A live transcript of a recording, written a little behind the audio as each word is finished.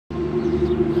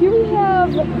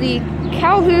the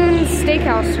Calhoun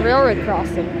Steakhouse Railroad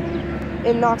Crossing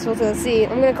in Knoxville, Tennessee.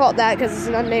 I'm going to call it that because it's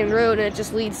an unnamed road and it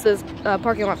just leads to this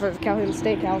parking lot for the Calhoun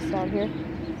Steakhouse down here.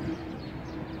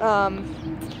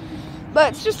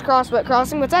 But it's just a crossbuck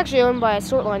crossing, but it's actually owned by a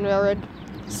short line railroad.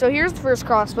 So here's the first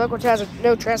crossbuck, which has a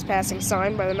no trespassing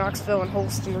sign by the Knoxville and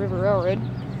Holston River Railroad.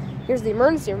 Here's the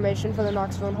emergency information for the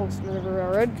Knoxville and Holston River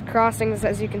Railroad. Crossings,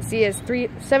 as you can see, is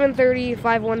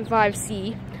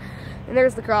 730-515C. And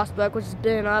there's the crossbuck, which is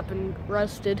bent up and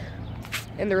rusted.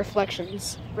 And the reflection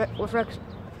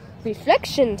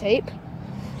tape.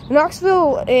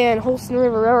 Knoxville and Holston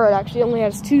River Railroad actually only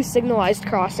has 2 signalized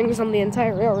crossings on the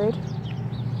entire railroad.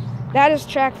 That is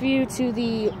track view to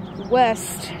the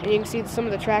west, and you can see some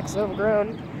of the tracks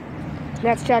overgrown. And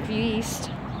that's track view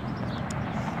east.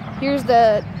 Here's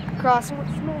the crossing, which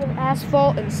is made of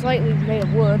asphalt and slightly made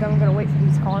of wood. I'm gonna wait for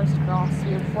these cars to cross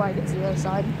here before I get to the other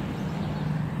side.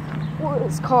 Or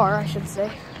this car, I should say.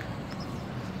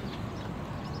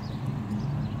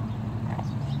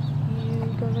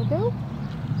 You gonna go?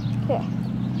 Okay.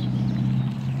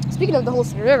 Speaking of the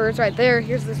Holston River, it's right there.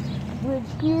 Here's this bridge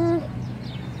here.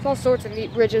 There's all sorts of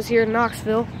neat bridges here in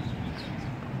Knoxville.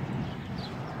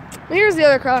 And here's the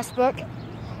other crossbuck.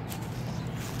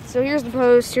 So here's the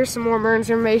post, here's some more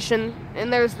emergency information,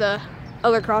 and there's the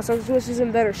other crossing, which is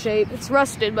in better shape. It's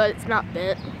rusted, but it's not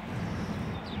bent.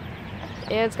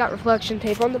 And it's got reflection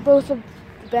tape on the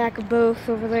back of both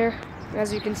over there,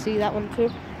 as you can see, that one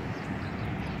too.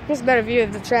 Here's a better view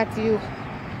of the track view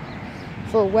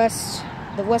for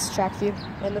the west track view,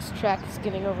 and this track is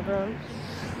getting overgrown.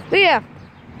 But yeah.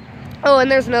 Oh,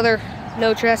 and there's another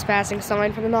no trespassing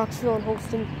sign from the Knoxville and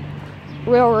Holston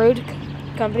Railroad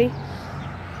Company.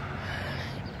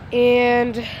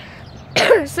 And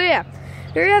so yeah,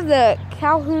 here you have the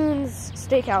Calhoun's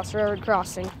Steakhouse Railroad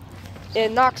Crossing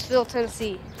in Knoxville,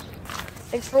 Tennessee.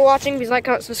 Thanks for watching. Please like,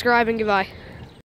 comment, subscribe, and goodbye.